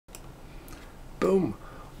Boom!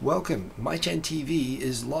 Welcome. MyChan TV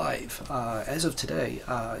is live. As of today,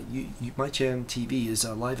 MyChan TV is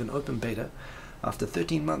live in open beta after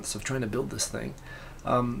 13 months of trying to build this thing.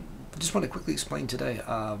 I just want to quickly explain today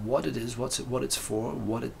what it is, what it's for,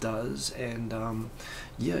 what it does, and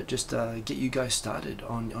yeah, just get you guys started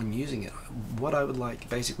on using it. What I would like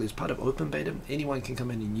basically is part of open beta. Anyone can come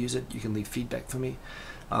in and use it. You can leave feedback for me.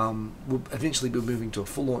 We'll eventually be moving to a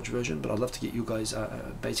full launch version, but I'd love to get you guys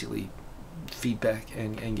basically feedback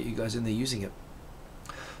and get you guys in there using it.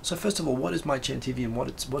 So first of all, what is MyChan TV and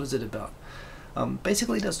what is it about?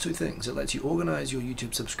 Basically it does two things. It lets you organize your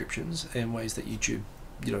YouTube subscriptions in ways that YouTube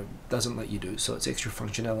doesn't let you do, so it's extra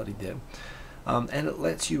functionality there. And it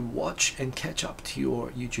lets you watch and catch up to your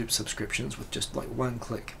YouTube subscriptions with just like one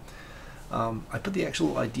click. I put the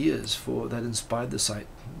actual ideas for that inspired the site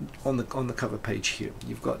on the cover page here.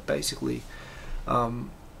 You've got basically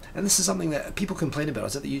and this is something that people complain about. I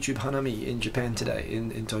was at the YouTube Hanami in Japan today,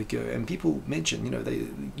 in Tokyo, and people mention,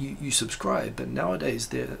 you subscribe, but nowadays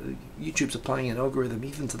YouTube's applying an algorithm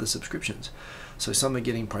even to the subscriptions. So some are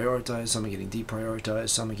getting prioritized, some are getting deprioritized,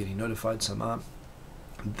 some are getting notified, some aren't.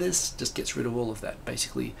 This just gets rid of all of that.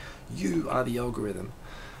 Basically, you are the algorithm.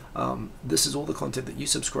 This is all the content that you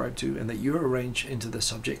subscribe to and that you arrange into the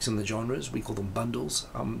subjects and the genres. We call them bundles,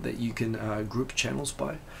 that you can group channels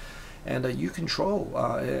by. And you control,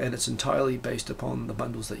 and it's entirely based upon the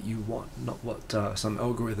bundles that you want, not what some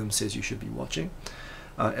algorithm says you should be watching.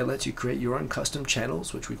 It lets you create your own custom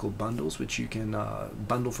channels, which we call bundles, which you can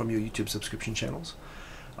bundle from your YouTube subscription channels.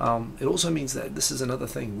 It also means that this is another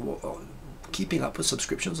thing. Keeping up with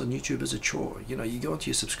subscriptions on YouTube is a chore. You go into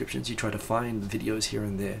your subscriptions, you try to find videos here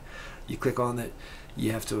and there. You click on it,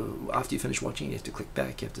 you have to, after you finish watching, you have to click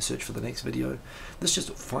back, you have to search for the next video. This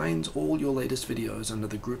just finds all your latest videos under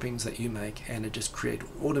the groupings that you make, and it just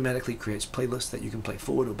automatically creates playlists that you can play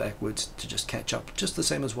forward or backwards to just catch up. Just the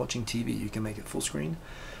same as watching TV, you can make it full screen,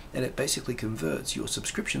 and it basically converts your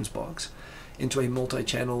subscriptions box into a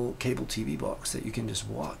multi-channel cable TV box that you can just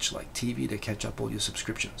watch like TV to catch up all your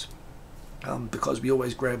subscriptions. Because we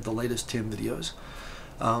always grab the latest 10 videos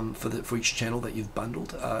for each channel that you've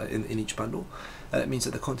bundled in each bundle. That means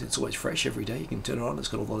that the content's always fresh every day. You can turn it on, it's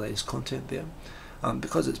got all the latest content there.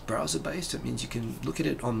 Because it's browser based, it means you can look at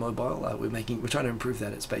it on mobile. We're trying to improve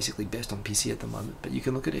that. It's basically best on PC at the moment, but you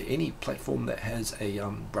can look at it any platform that has a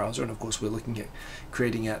browser, and of course we're looking at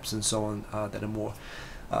creating apps and so on that are more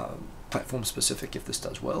platform specific if this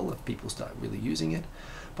does well, if people start really using it.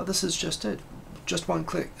 But this is just it. Just one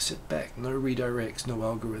click, sit back, no redirects, no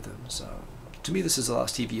algorithms. To me, this is the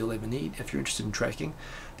last TV you'll ever need. If you're interested in tracking,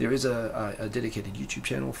 there is a dedicated YouTube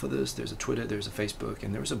channel for this. There's a Twitter, there's a Facebook,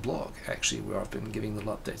 and there is a blog, actually, where I've been giving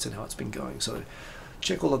little updates on how it's been going. So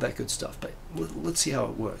check all of that good stuff. But let's see how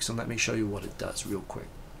it works, and let me show you what it does real quick.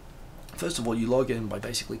 First of all, you log in by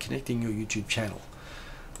basically connecting your YouTube channel.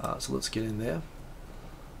 So let's get in there.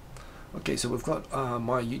 Okay, so we've got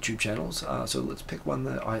my YouTube channels. So let's pick one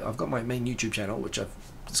that I've got my main YouTube channel, which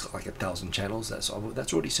it's got like 1,000 channels. That's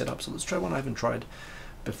already set up. So let's try one I haven't tried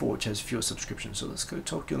before, which has fewer subscriptions. So let's go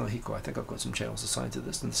Tokyo no Hiko. I think I've got some channels assigned to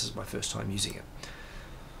this, and this is my first time using it.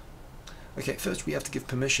 Okay, first we have to give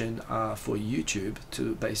permission for YouTube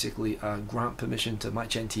to basically grant permission to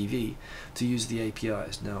MyChan TV to use the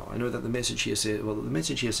APIs. Now, I know that the message here says,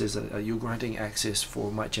 that you're granting access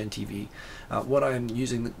for MyChan TV. What I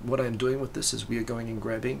am doing with this is we are going and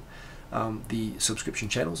grabbing the subscription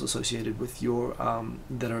channels associated with your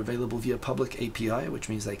that are available via public API, which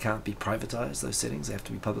means they can't be privatized. Those settings, they have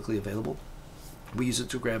to be publicly available. We use it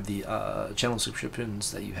to grab the channel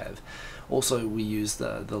subscriptions that you have. Also, we use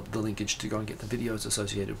the linkage to go and get the videos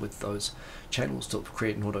associated with those channels to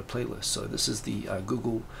create an auto playlist. So this is the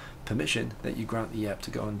Google permission that you grant the app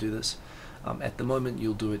to go and do this. At the moment,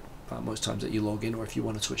 you'll do it most times that you log in, or if you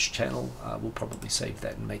want to switch channel, we'll probably save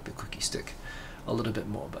that and make the cookie stick a little bit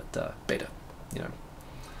more, but better,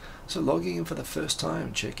 So logging in for the first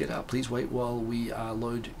time, check it out. Please wait while we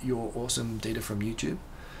load your awesome data from YouTube.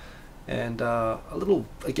 And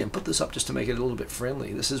again, put this up just to make it a little bit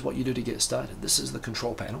friendly. This is what you do to get started. This is the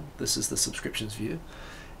control panel. This is the subscriptions view.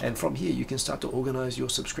 And from here, you can start to organize your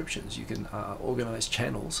subscriptions. You can organize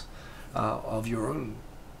channels of your own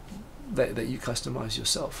that you customize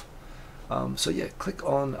yourself. So yeah, click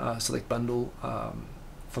on select bundle.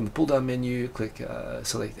 From the pull down menu, click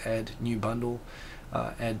select add new bundle.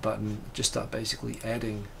 Add button, just start basically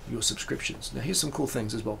adding your subscriptions. Now here's some cool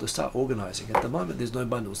things as well to start organizing. At the moment there's no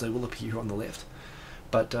bundles, they will appear on the left,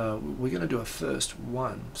 but we're going to do a first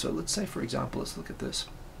one. So let's say, for example, let's look at this,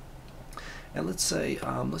 and let's say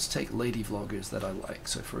let's take lady vloggers that I like.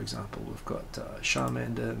 So for example, we've got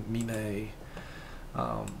Charmander, Mime,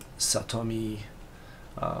 Satomi,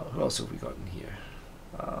 Who else have we got in here?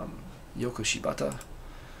 Yoko Shibata,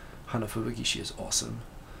 Hana Fubuki, she is awesome.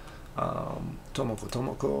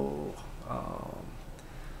 Tomoko.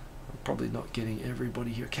 I'm probably not getting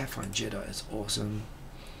everybody here. Catfine Jedi is awesome.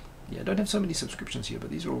 Yeah, I don't have so many subscriptions here, but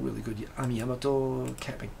these are all really good. Ami Yamato,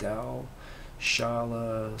 Kat McDowell,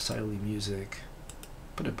 Sharla, Sailey Music.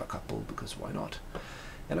 Put in a couple because why not?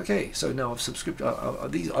 And okay, so now I've subscribed.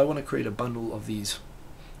 These I want to create a bundle of these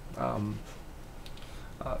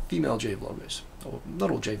female J vloggers, or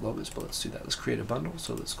not all J vloggers, but let's do that. Let's create a bundle.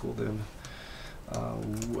 So let's call them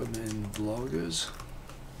women vloggers.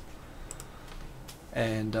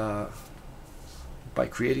 And by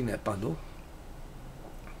creating that bundle,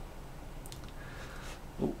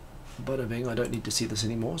 oh, bada bing, I don't need to see this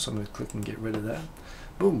anymore, so I'm going to click and get rid of that.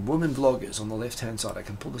 Boom, women vloggers on the left hand side. I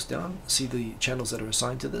can pull this down, see the channels that are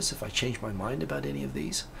assigned to this if I change my mind about any of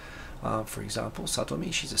these. For example,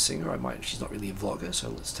 Satomi, she's a singer. she's not really a vlogger, so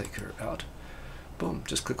let's take her out. Boom,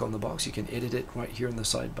 just click on the box. You can edit it right here in the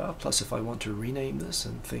sidebar. Plus, if I want to rename this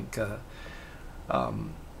and think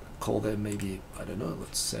call them maybe, I don't know,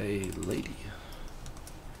 let's say lady.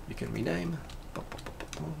 You can rename.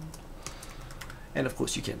 And of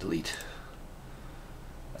course you can delete.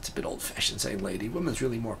 That's a bit old-fashioned saying lady. Women's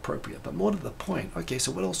really more appropriate, but more to the point. Okay,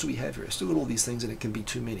 so what else do we have here? Still got all these things and it can be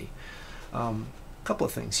too many. Couple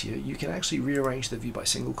of things here. You can actually rearrange the view by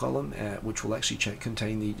single column, which will actually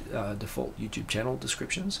contain the default YouTube channel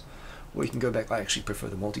descriptions. Or you can go back. I actually prefer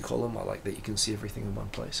the multi-column. I like that you can see everything in one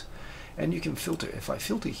place. And you can filter. If I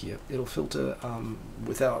filter here, it'll filter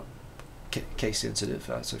without case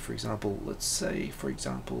sensitive. So for example, let's see,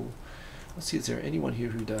 is there anyone here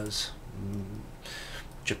who does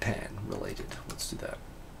Japan related? Let's do that.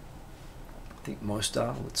 I think most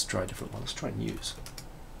are. Let's try a different one. Let's try news.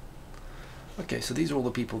 Okay, so these are all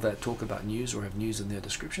the people that talk about news or have news in their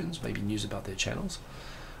descriptions, maybe news about their channels.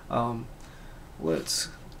 Let's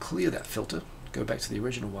clear that filter. Go back to the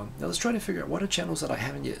original one. Now let's try to figure out what are channels that I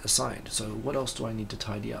haven't yet assigned. So what else do I need to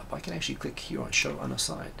tidy up? I can actually click here on show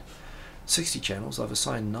unassigned. 60 channels, I've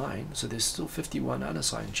assigned 9, so there's still 51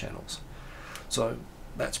 unassigned channels. So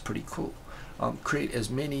that's pretty cool. Create as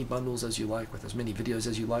many bundles as you like with as many videos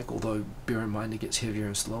as you like, although bear in mind it gets heavier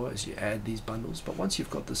and slower as you add these bundles. But once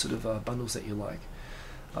you've got the sort of bundles that you like,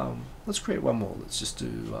 let's create one more. Let's just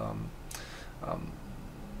do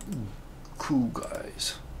cool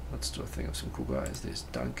guys. Let's do a thing of some cool guys. There's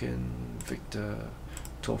Duncan, Victor,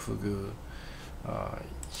 Tofugu,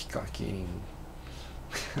 Hikakin.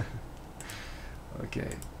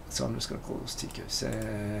 Okay, so I'm just going to call this Tico,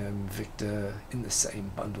 Sam, Victor in the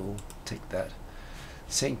same bundle. Take that.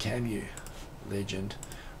 Saint Camu, legend.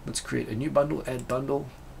 Let's create a new bundle, add bundle,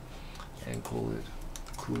 and call it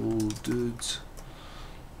Cool Dudes.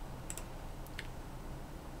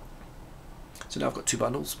 So now I've got 2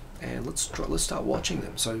 bundles, and let's start watching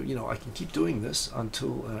them. So you know I can keep doing this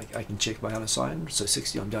until I can check my unassigned. So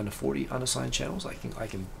 60, I'm down to 40 unassigned channels. I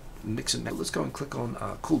can mix and match. Let's go and click on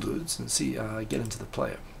Cool Dudes and see get into the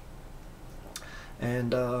player.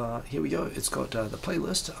 And here we go. It's got the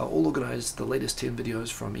playlist. I'll organize the latest 10 videos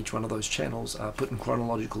from each one of those channels, put in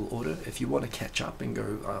chronological order. If you want to catch up and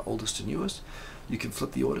go oldest to newest, you can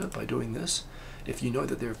flip the order by doing this. If you know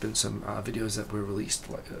that there have been some videos that were released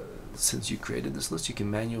since you created this list, you can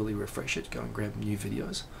manually refresh it, go and grab new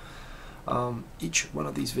videos. Each one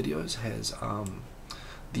of these videos has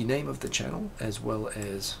the name of the channel as well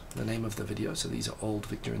as the name of the video. So these are old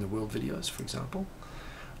Victor in the World videos, for example.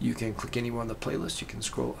 You can click anywhere on the playlist. You can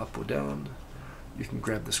scroll up or down. You can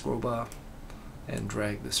grab the scroll bar and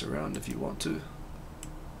drag this around if you want to.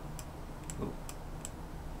 Oh,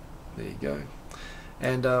 there you go.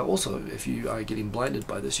 And also, if you are getting blinded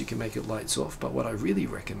by this, you can make it lights off. But what I really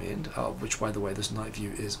recommend, which by the way, this night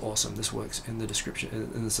view is awesome. This works in the description,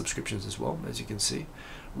 in the subscriptions as well, as you can see.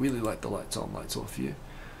 Really like the lights on, lights off view.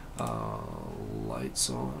 Lights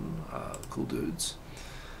on, Cool Dudes.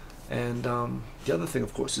 And the other thing,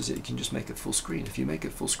 of course, is that you can just make it full screen. If you make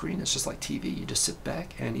it full screen, it's just like TV. You just sit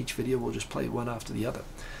back, and each video will just play one after the other.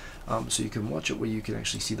 So you can watch it where you can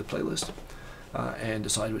actually see the playlist. And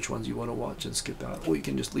decide which ones you want to watch and skip out, or you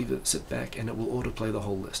can just leave it, sit back, and it will autoplay the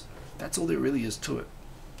whole list. That's all there really is to it.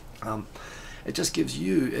 It just gives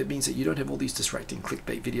you, it means that you don't have all these distracting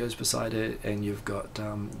clickbait videos beside it, and you've got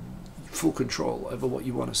full control over what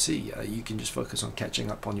you want to see. You can just focus on catching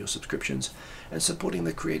up on your subscriptions and supporting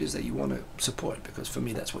the creators that you want to support, because for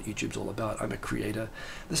me that's what YouTube's all about. I'm a creator.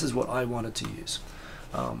 This is what I wanted to use.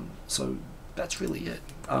 So that's really it.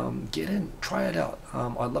 Get in, try it out.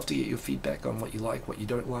 I'd love to get your feedback on what you like, what you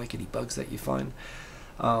don't like, any bugs that you find.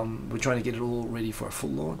 We're trying to get it all ready for a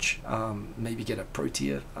full launch, maybe get a pro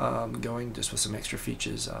tier going just with some extra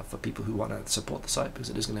features for people who want to support the site, because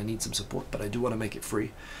it is going to need some support, but I do want to make it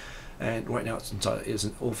free. And right now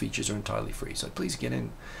all features are entirely free, so please get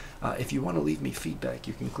in. If you want to leave me feedback,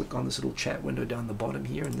 you can click on this little chat window down the bottom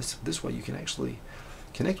here, and this way you can actually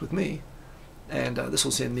connect with me, and this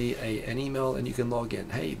will send me an email, and you can log in.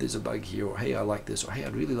 Hey, there's a bug here, or hey, I like this, or hey,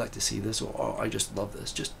 I'd really like to see this, or I just love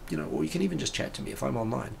this. Just, you know, or you can even just chat to me. If I'm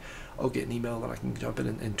online, I'll get an email and I can jump in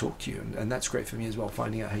and talk to you, and that's great for me as well,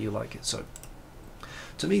 finding out how you like it. So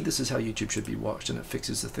to me, this is how YouTube should be watched, and it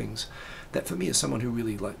fixes the things that, for me, as someone who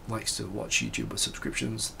really likes to watch YouTube with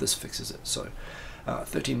subscriptions, this fixes it. So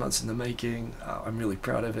 13 months in the making. I'm really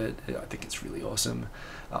proud of it. I think it's really awesome,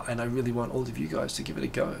 and I really want all of you guys to give it a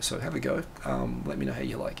go. So have a go. Let me know how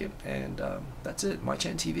you like it, and that's it.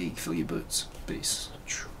 MyChan TV, fill your boots. Peace.